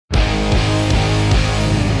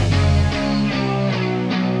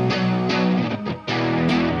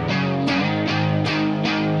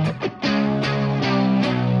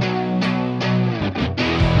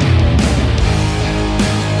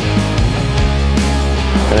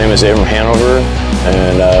My name is Abram Hanover,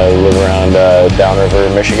 and I live around downriver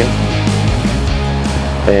Michigan.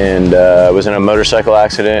 And I was in a motorcycle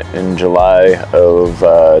accident in July of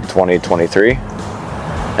 2023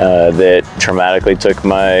 that traumatically took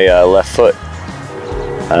my left foot.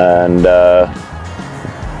 And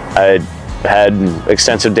I had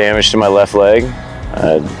extensive damage to my left leg.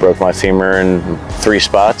 I broke my femur in 3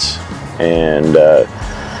 spots and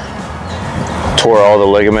tore all the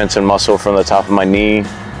ligaments and muscle from the top of my knee,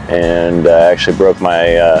 and actually broke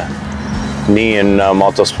my knee in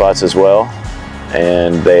multiple spots as well,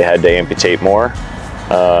 and they had to amputate more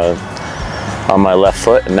on my left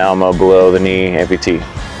foot, and now I'm a below the knee amputee.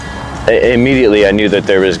 Immediately I knew that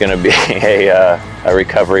there was going to be a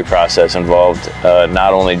recovery process involved.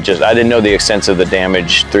 Not only just, I didn't know the extent of the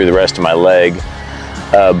damage through the rest of my leg,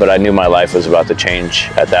 but I knew my life was about to change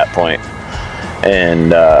at that point.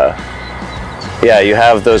 And yeah, you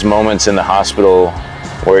have those moments in the hospital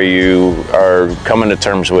where you are coming to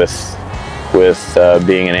terms with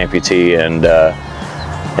being an amputee,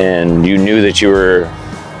 and you knew that you were,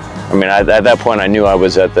 I mean, at that point I knew I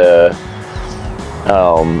was at a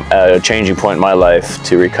changing point in my life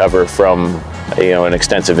to recover from, an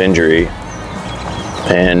extensive injury.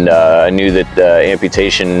 And I knew that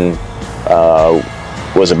amputation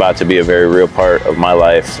was about to be a very real part of my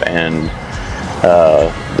life, and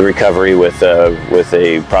the recovery with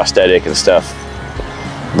a prosthetic and stuff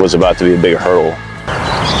was about to be a big hurdle.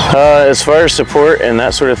 As far as support and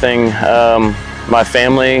that sort of thing, my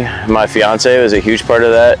family, my fiance was a huge part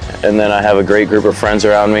of that, and then I have a great group of friends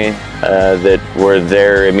around me that were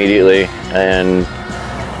there immediately, and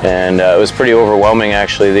it was pretty overwhelming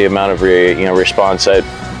actually, the amount of response. I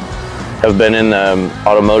have been in the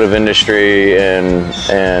automotive industry and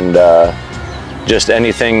just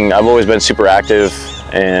anything. I've always been super active,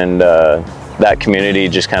 and that community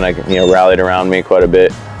just kind of rallied around me quite a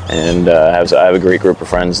bit, and I have a great group of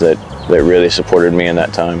friends that really supported me in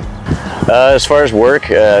that time. As far as work,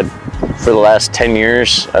 for the last 10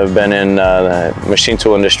 years I've been in the machine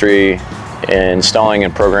tool industry, installing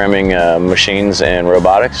and programming machines and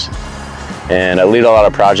robotics, and I lead a lot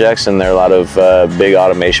of projects, and there are a lot of big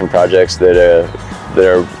automation projects that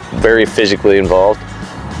are very physically involved.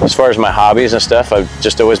 As far as my hobbies and stuff, I've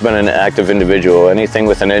just always been an active individual. Anything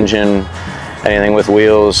with an engine, anything with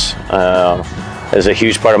wheels is a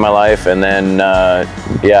huge part of my life. And then,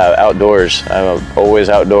 yeah, outdoors. I'm always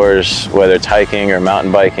outdoors, whether it's hiking or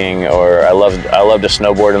mountain biking, or I love to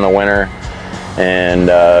snowboard in the winter. And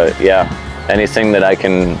yeah, anything that I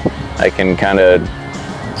can kind of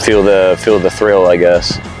feel the thrill, I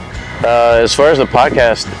guess. As far as the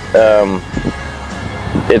podcast,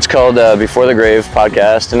 it's called Before the Grave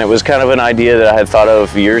podcast, and it was kind of an idea that I had thought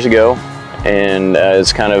of years ago, and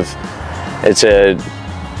it's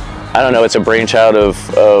a brainchild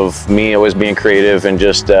of me always being creative and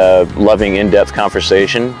just loving in-depth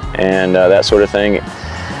conversation and that sort of thing.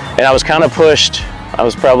 And I was kind of pushed. I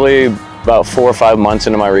was probably about 4 or 5 months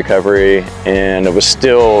into my recovery, and it was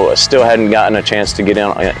still hadn't gotten a chance to get in,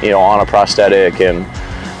 on a prosthetic, and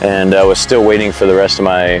I was still waiting for the rest of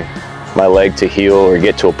my leg to heal or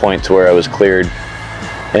get to a point to where I was cleared.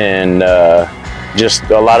 And just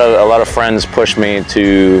a lot of friends pushed me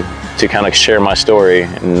to kind of share my story,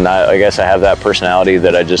 and I guess I have that personality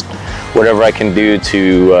that I just, whatever I can do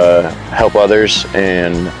to help others,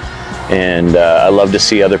 and I love to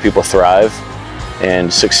see other people thrive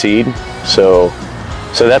and succeed. So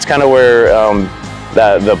that's kind of where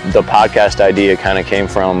the podcast idea kind of came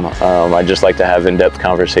from. I just like to have in-depth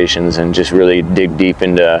conversations and just really dig deep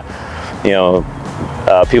into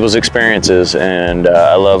people's experiences, and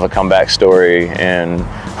I love a comeback story, and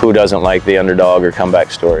who doesn't like the underdog or comeback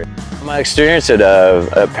story? My experience at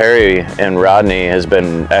Perry and Rodney has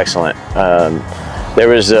been excellent. There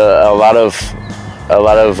was a lot of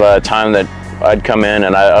time that I'd come in,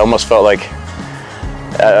 and I almost felt like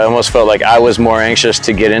I was more anxious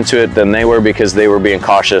to get into it than they were, because they were being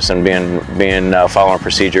cautious and being following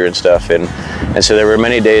procedure and stuff, and so there were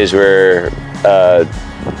many days where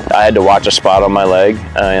I had to watch a spot on my leg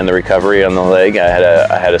in the recovery on the leg. I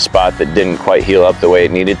had a spot that didn't quite heal up the way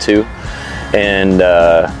it needed to, and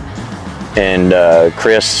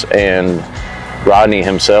Chris and Rodney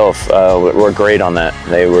himself were great on that.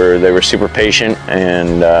 They were super patient,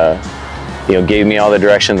 and gave me all the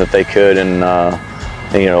direction that they could, and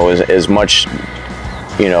as much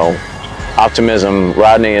optimism.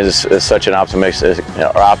 Rodney is such an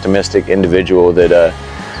optimistic individual that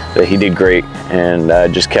he did great,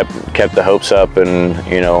 and just kept the hopes up, and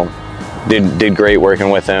did great working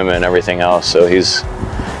with him and everything else. So he's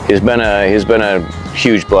been a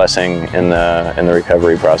huge blessing in the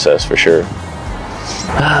recovery process for sure.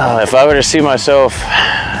 If I were to see myself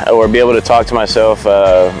or be able to talk to myself,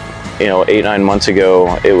 you know, 8-9 months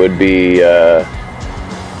ago, it would be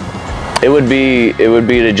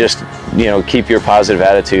to just, you know, keep your positive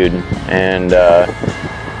attitude. And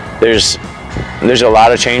there's a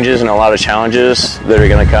lot of changes and a lot of challenges that are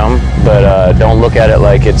going to come, but don't look at it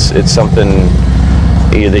like it's something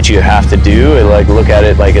that you have to do. Like, look at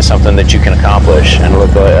it like it's something that you can accomplish, and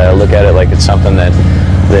look at it like it's something that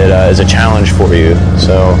is a challenge for you.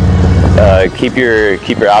 So keep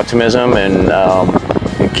your optimism, and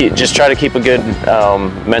just try to keep a good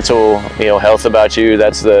mental, you know, health about you.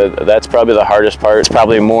 That's probably the hardest part. It's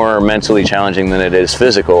probably more mentally challenging than it is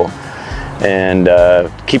physical. And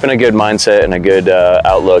keeping a good mindset and a good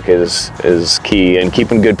outlook is key, and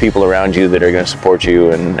keeping good people around you that are going to support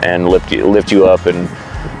you and lift you up.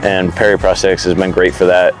 And Perry Prosthetics has been great for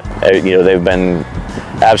that. You know, they've been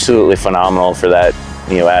absolutely phenomenal for that,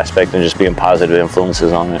 you know, aspect, and just being positive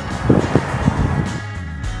influences on it.